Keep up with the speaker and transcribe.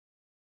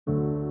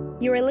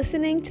You are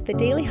listening to the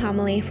daily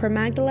homily for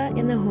Magdala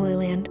in the Holy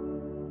Land.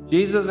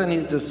 Jesus and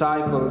his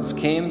disciples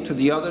came to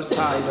the other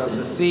side of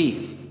the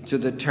sea, to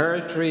the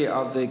territory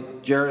of the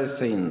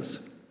Gerasenes.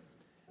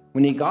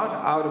 When he got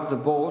out of the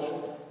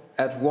boat,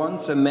 at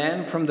once a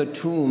man from the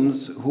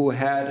tombs who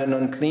had an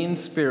unclean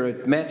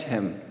spirit met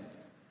him.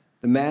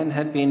 The man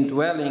had been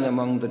dwelling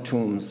among the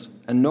tombs,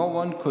 and no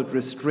one could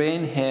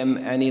restrain him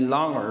any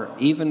longer,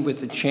 even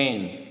with a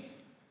chain.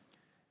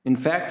 In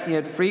fact, he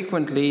had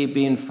frequently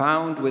been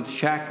found with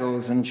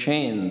shackles and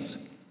chains,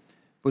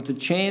 but the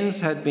chains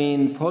had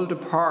been pulled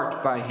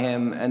apart by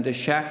him and the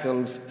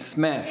shackles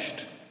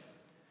smashed,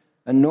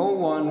 and no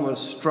one was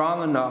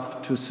strong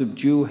enough to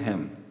subdue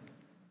him.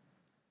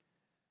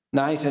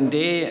 Night and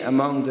day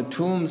among the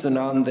tombs and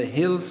on the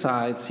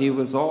hillsides, he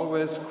was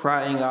always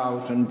crying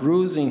out and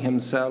bruising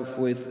himself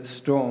with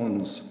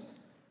stones.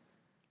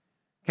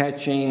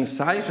 Catching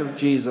sight of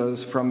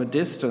Jesus from a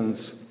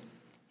distance,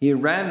 he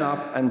ran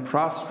up and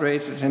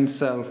prostrated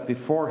himself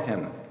before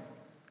him,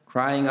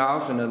 crying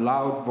out in a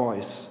loud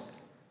voice,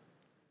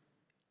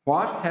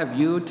 "What have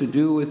you to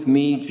do with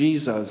me,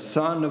 Jesus,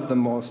 Son of the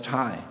Most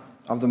High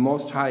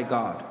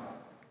God?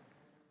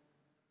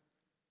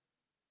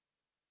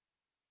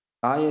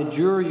 I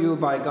adjure you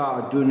by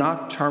God, do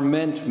not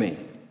torment me."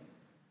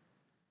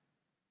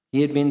 He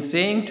had been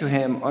saying to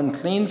him,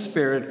 "Unclean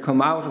spirit,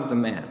 come out of the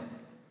man."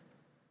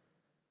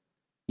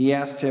 He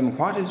asked him,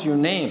 "What is your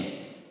name?"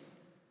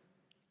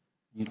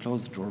 Can you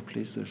close the door,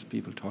 please? There's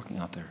people talking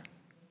out there.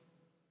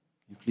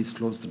 Can you please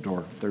close the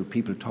door? There are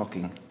people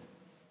talking.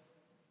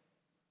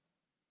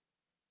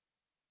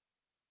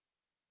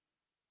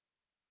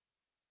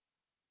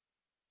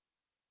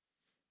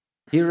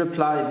 He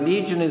replied,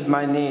 "Legion is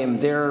my name.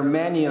 There are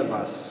many of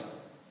us."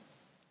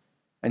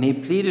 And he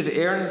pleaded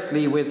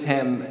earnestly with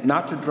him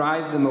not to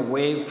drive them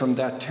away from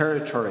that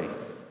territory.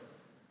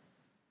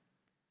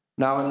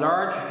 Now a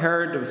large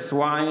herd of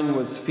swine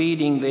was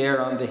feeding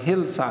there on the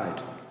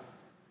hillside.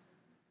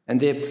 And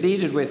they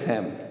pleaded with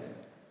him,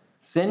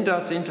 "Send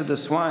us into the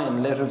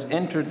swine, let us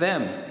enter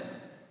them."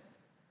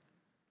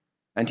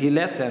 And he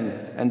let them,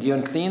 and the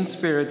unclean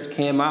spirits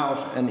came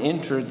out and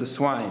entered the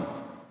swine.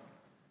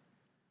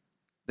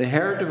 The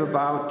herd of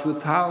about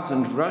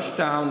 2,000 rushed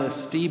down a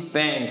steep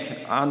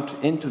bank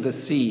into the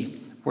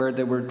sea, where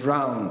they were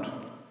drowned.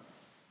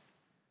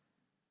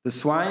 The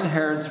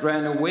swineherds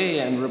ran away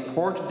and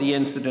reported the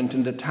incident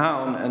in the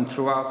town and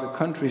throughout the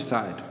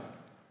countryside.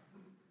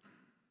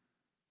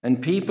 And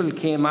people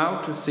came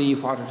out to see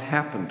what had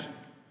happened.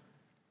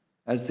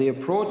 As they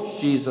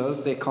approached Jesus,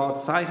 they caught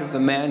sight of the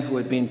man who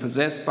had been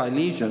possessed by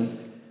legion,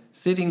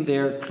 sitting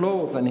there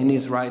clothed and in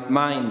his right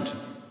mind.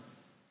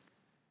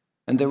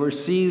 And they were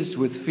seized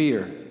with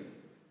fear.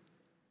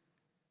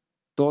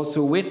 Those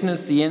who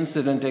witnessed the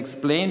incident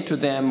explained to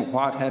them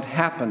what had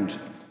happened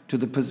to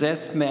the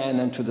possessed man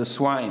and to the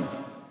swine.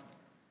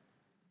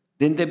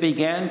 Then they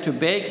began to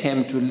beg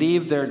him to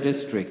leave their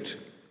district.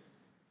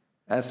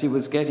 As he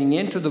was getting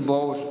into the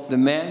boat, the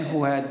man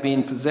who had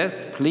been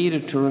possessed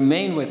pleaded to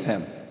remain with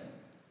him.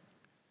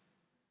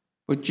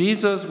 But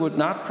Jesus would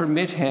not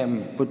permit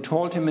him, but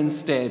told him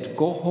instead,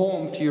 "Go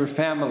home to your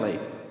family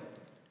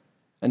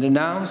and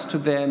announce to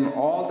them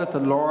all that the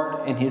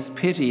Lord in his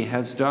pity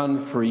has done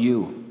for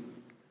you."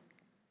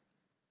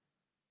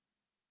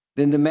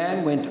 Then the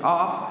man went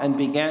off and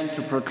began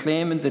to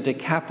proclaim in the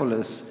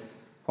Decapolis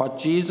what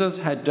Jesus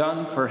had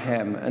done for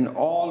him, and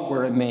all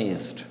were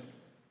amazed.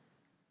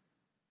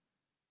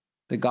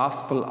 The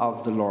Gospel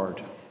of the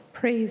Lord.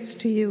 Praise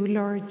to you,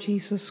 Lord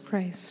Jesus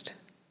Christ.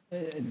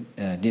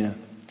 Dina,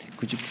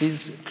 could you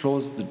please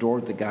close the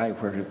door, the guy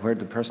where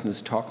the person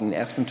is talking,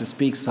 ask him to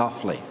speak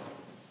softly.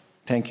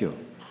 Thank you.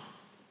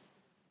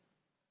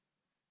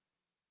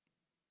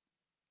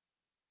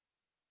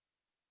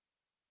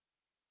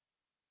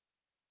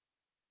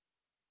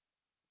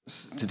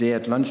 Today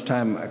at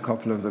lunchtime, a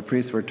couple of the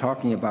priests were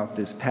talking about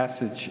this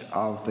passage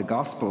of the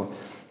Gospel,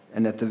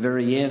 and at the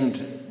very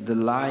end, the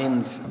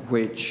lines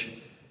which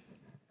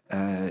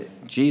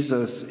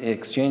Jesus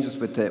exchanges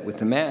with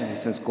the man, he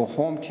says, "Go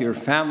home to your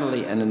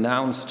family and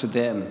announce to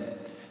them."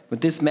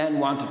 But this man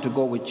wanted to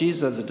go with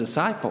Jesus as a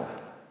disciple.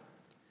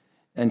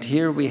 And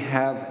here we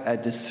have a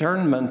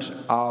discernment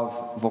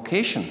of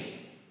vocation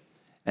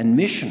and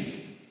mission.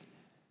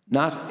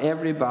 Not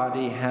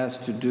everybody has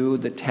to do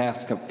the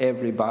task of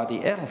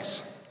everybody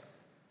else.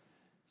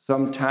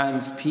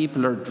 Sometimes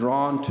people are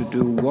drawn to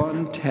do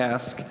one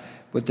task,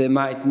 but they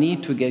might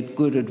need to get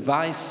good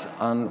advice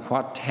on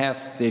what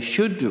task they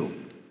should do.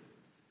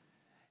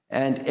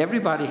 And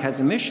everybody has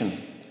a mission.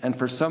 And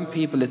for some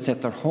people, it's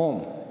at their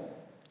home,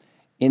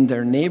 in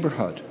their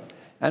neighborhood.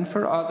 And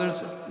for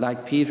others,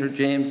 like Peter,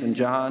 James, and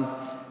John,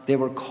 they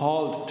were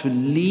called to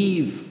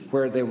leave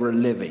where they were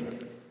living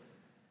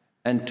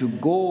and to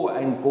go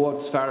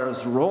as far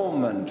as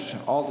Rome and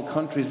all the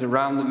countries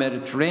around the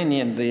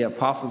Mediterranean. The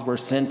apostles were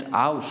sent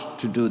out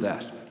to do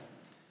that.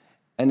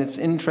 And it's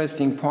an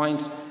interesting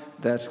point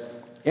that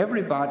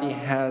everybody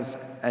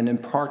has an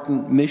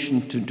important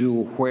mission to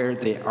do where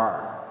they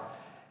are.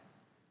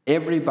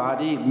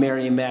 Everybody,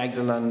 Mary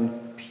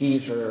Magdalene,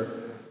 Peter,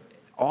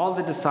 all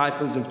the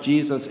disciples of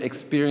Jesus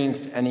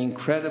experienced an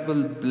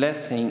incredible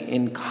blessing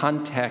in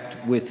contact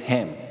with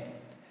him.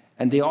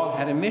 And they all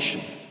had a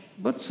mission,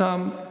 but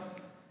some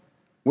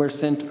were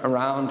sent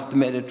around the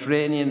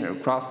Mediterranean,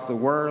 across the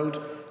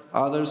world.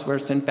 Others were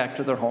sent back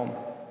to their home.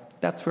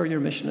 That's where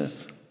your mission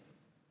is.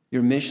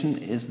 Your mission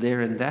is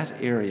there in that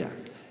area.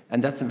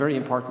 And that's a very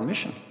important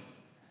mission.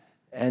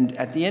 And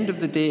at the end of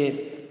the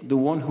day, the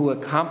one who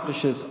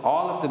accomplishes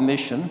all of the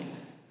mission,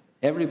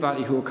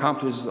 everybody who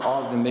accomplishes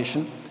all of the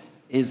mission,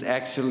 is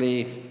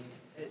actually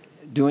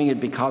doing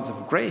it because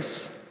of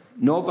grace.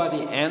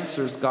 Nobody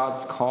answers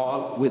God's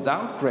call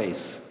without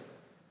grace.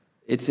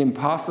 It's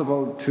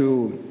impossible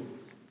to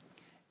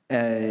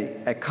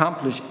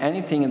accomplish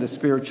anything in the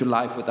spiritual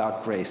life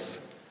without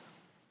grace.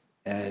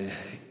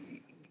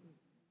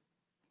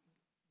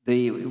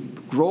 The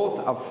growth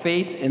of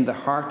faith in the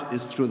heart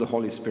is through the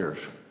Holy Spirit.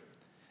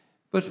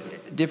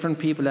 But different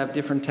people have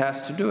different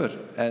tasks to do it.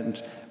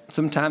 And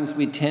sometimes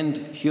we tend,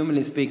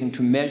 humanly speaking,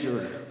 to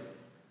measure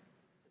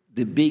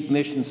the big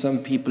mission some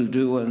people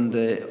do and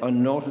the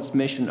unnoticed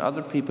mission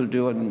other people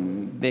do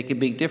and make a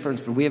big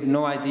difference. But we have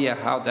no idea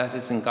how that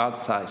is in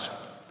God's sight.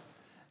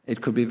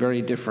 It could be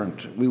very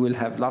different. We will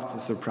have lots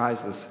of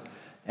surprises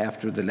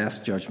after the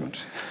Last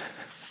Judgment.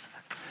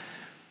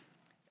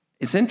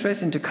 It's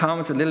interesting to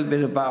comment a little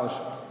bit about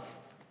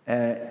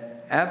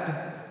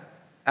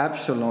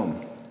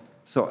Absalom.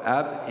 So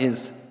Ab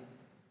is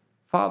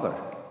father,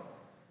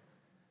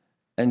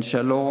 and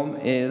Shalom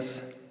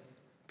is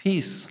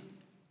peace.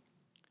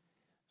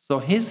 So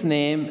his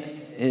name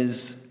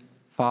is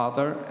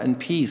Father and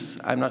Peace.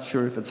 I'm not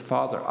sure if it's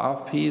Father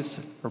of Peace,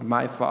 or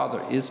my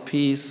Father is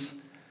Peace,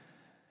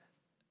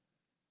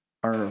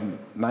 or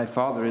my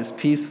Father is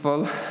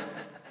peaceful.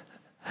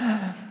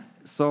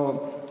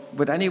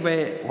 But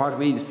anyway, what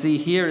we see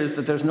here is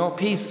that there's no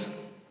peace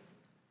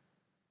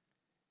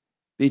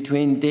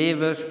between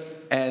David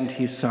and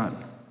his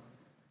son.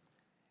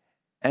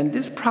 And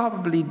this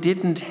probably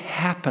didn't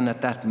happen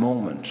at that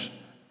moment,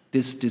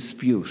 this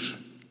dispute.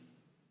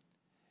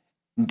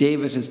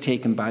 David is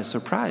taken by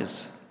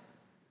surprise.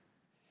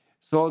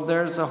 So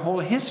there's a whole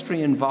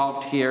history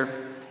involved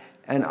here,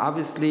 and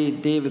obviously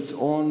David's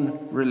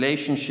own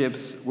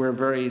relationships were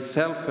very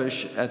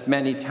selfish at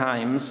many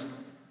times.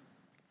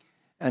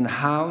 And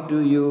how do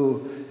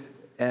you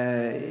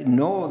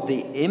know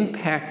the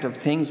impact of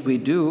things we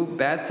do,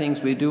 bad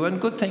things we do, and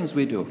good things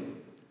we do?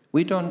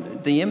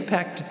 The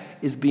impact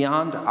is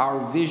beyond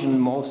our vision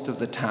most of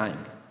the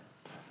time.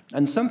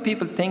 And some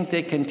people think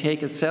they can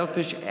take a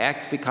selfish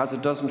act because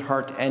it doesn't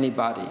hurt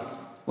anybody.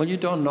 Well, you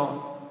don't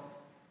know.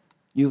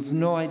 You've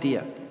no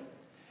idea.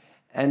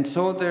 And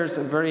so there's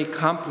a very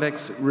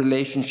complex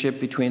relationship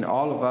between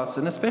all of us,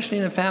 and especially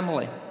in a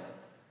family.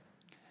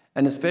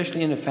 And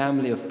especially in a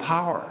family of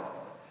power,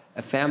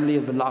 a family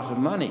of a lot of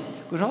money,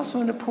 but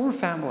also in a poor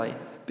family,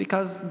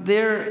 because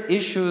their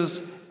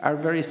issues are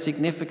very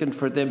significant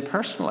for them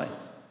personally.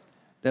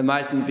 They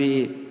mightn't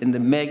be in the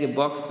mega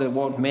bucks, they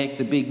won't make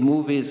the big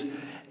movies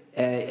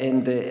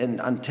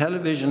on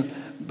television,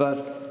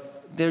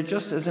 but they're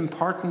just as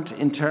important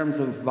in terms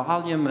of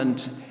volume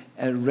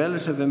and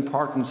relative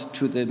importance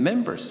to the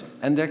members.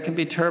 And there can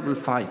be terrible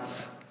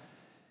fights.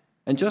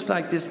 And just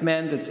like this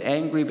man that's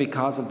angry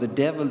because of the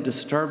devil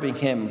disturbing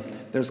him,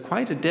 there's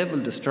quite a devil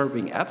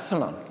disturbing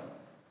Absalom.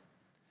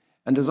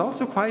 And there's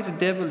also quite a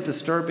devil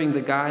disturbing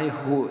the guy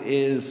who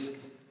is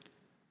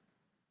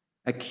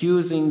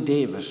accusing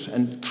David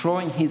and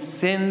throwing his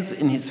sins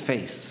in his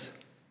face.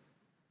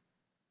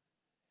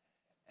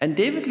 And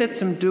David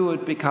lets him do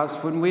it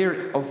because when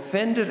we're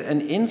offended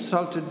and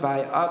insulted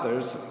by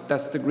others,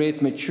 that's the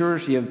great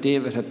maturity of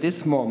David at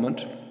this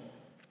moment,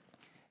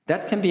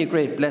 that can be a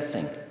great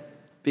blessing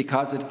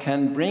because it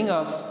can bring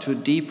us to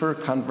deeper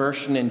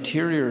conversion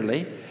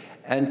interiorly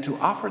and to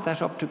offer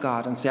that up to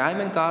God and say,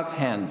 I'm in God's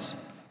hands.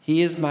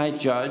 He is my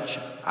judge.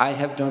 I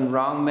have done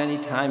wrong many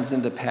times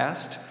in the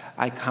past.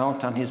 I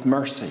count on his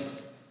mercy.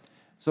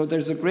 So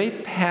there's a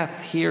great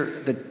path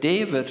here that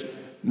David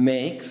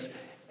makes,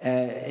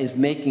 is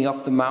making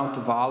up the Mount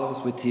of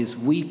Olives with his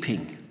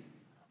weeping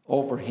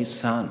over his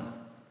son.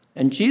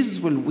 And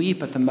Jesus will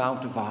weep at the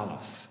Mount of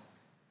Olives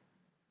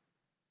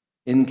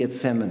in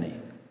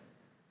Gethsemane.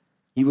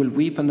 He will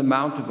weep on the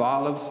Mount of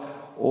Olives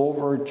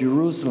over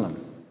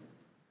Jerusalem.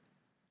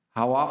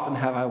 How often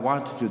have I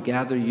wanted to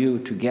gather you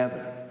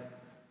together?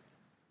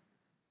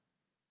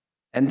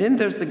 And then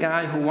there's the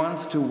guy who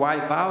wants to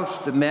wipe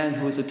out the man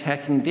who is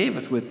attacking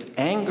David with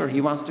anger. He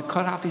wants to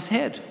cut off his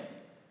head.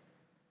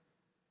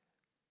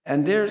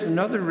 And there's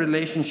another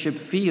relationship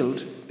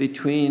field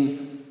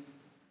between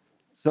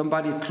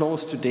somebody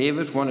close to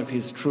David, one of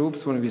his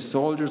troops, one of his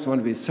soldiers, one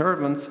of his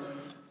servants,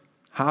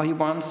 how he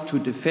wants to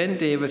defend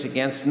David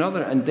against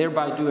another and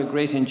thereby do a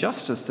great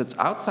injustice that's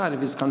outside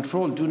of his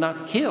control. Do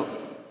not kill.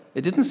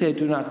 It didn't say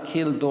do not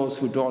kill those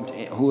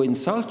who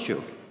insult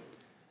you.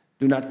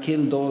 Do not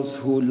kill those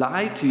who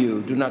lie to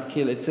you. Do not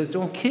kill. It says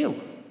don't kill.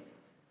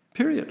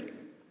 Period.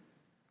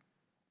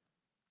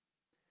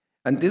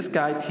 And this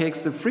guy takes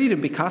the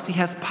freedom because he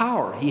has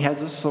power. He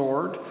has a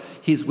sword.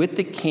 He's with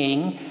the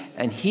king.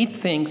 and he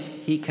thinks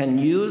he can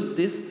use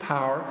this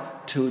power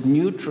to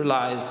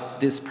neutralize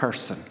this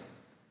person.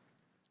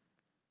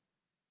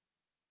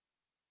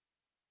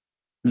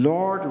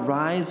 Lord,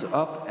 rise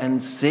up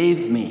and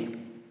save me.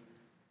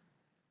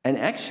 And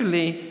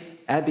actually,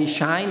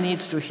 Abishai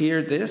needs to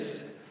hear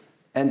this,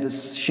 and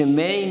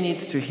Shimei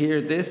needs to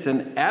hear this,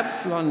 and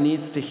Absalom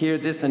needs to hear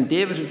this, and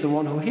David is the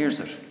one who hears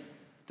it.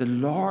 The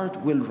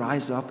Lord will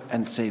rise up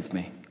and save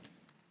me.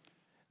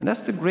 And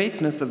that's the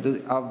greatness of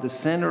the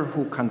sinner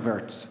who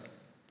converts.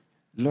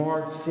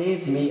 Lord,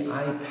 save me,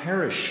 I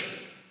perish.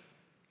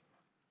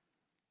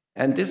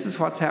 And this is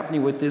what's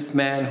happening with this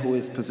man who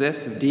is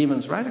possessed of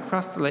demons right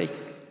across the lake.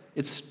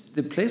 It's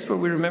the place where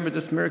we remember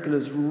this miracle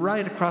is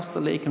right across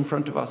the lake in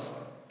front of us.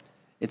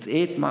 It's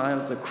 8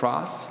 miles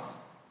across,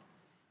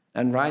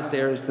 and right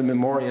there is the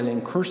memorial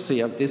in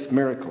Kursi of this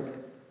miracle,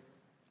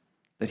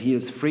 that he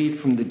is freed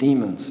from the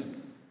demons.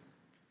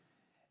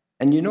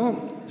 And you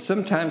know,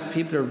 sometimes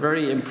people are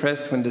very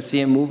impressed when they see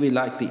a movie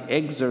like The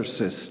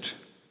Exorcist.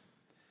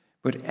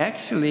 But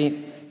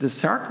actually, the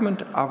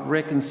sacrament of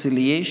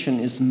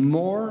reconciliation is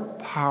more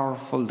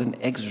powerful than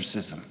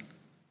exorcism.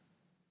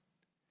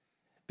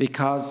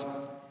 Because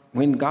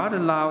when God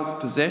allows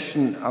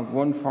possession of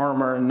one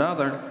form or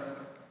another,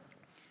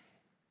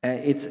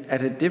 it's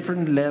at a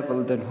different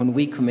level than when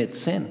we commit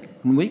sin.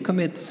 When we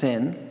commit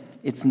sin,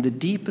 it's in the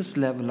deepest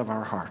level of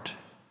our heart.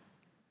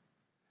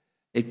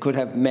 It could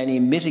have many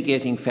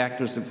mitigating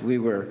factors if we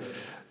were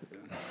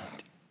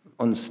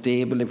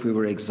unstable, if we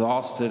were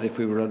exhausted, if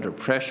we were under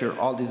pressure,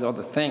 all these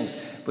other things.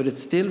 But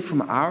it's still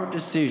from our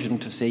decision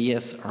to say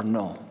yes or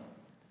no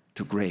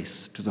to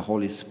grace, to the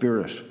Holy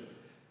Spirit,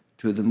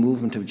 to the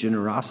movement of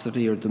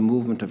generosity or the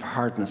movement of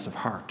hardness of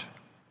heart.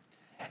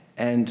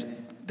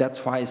 And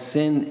that's why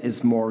sin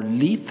is more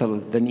lethal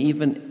than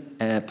even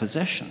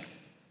possession.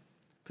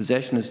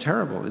 Possession is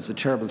terrible. It's a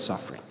terrible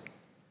suffering.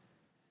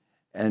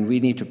 And we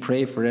need to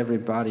pray for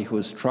everybody who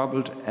is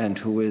troubled and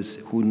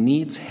who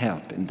needs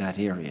help in that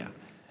area.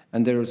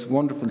 And there is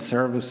wonderful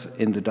service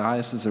in the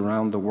dioceses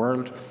around the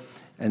world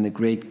and the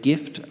great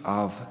gift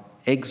of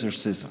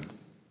exorcism.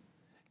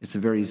 It's a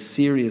very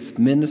serious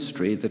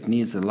ministry that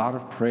needs a lot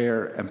of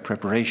prayer and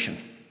preparation.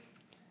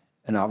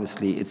 And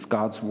obviously, it's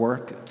God's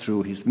work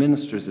through his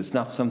ministers. It's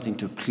not something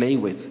to play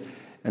with.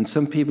 And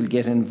some people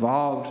get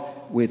involved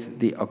with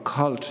the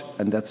occult,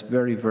 and that's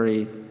very,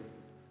 very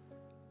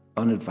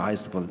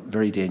unadvisable,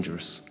 very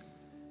dangerous.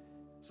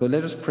 So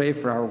let us pray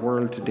for our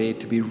world today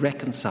to be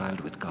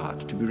reconciled with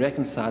God, to be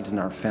reconciled in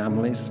our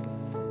families,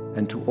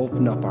 and to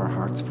open up our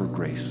hearts for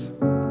grace.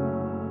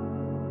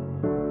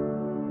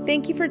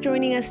 Thank you for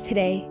joining us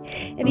today.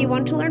 If you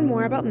want to learn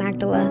more about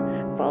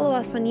Magdala, follow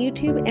us on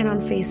YouTube and on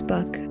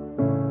Facebook.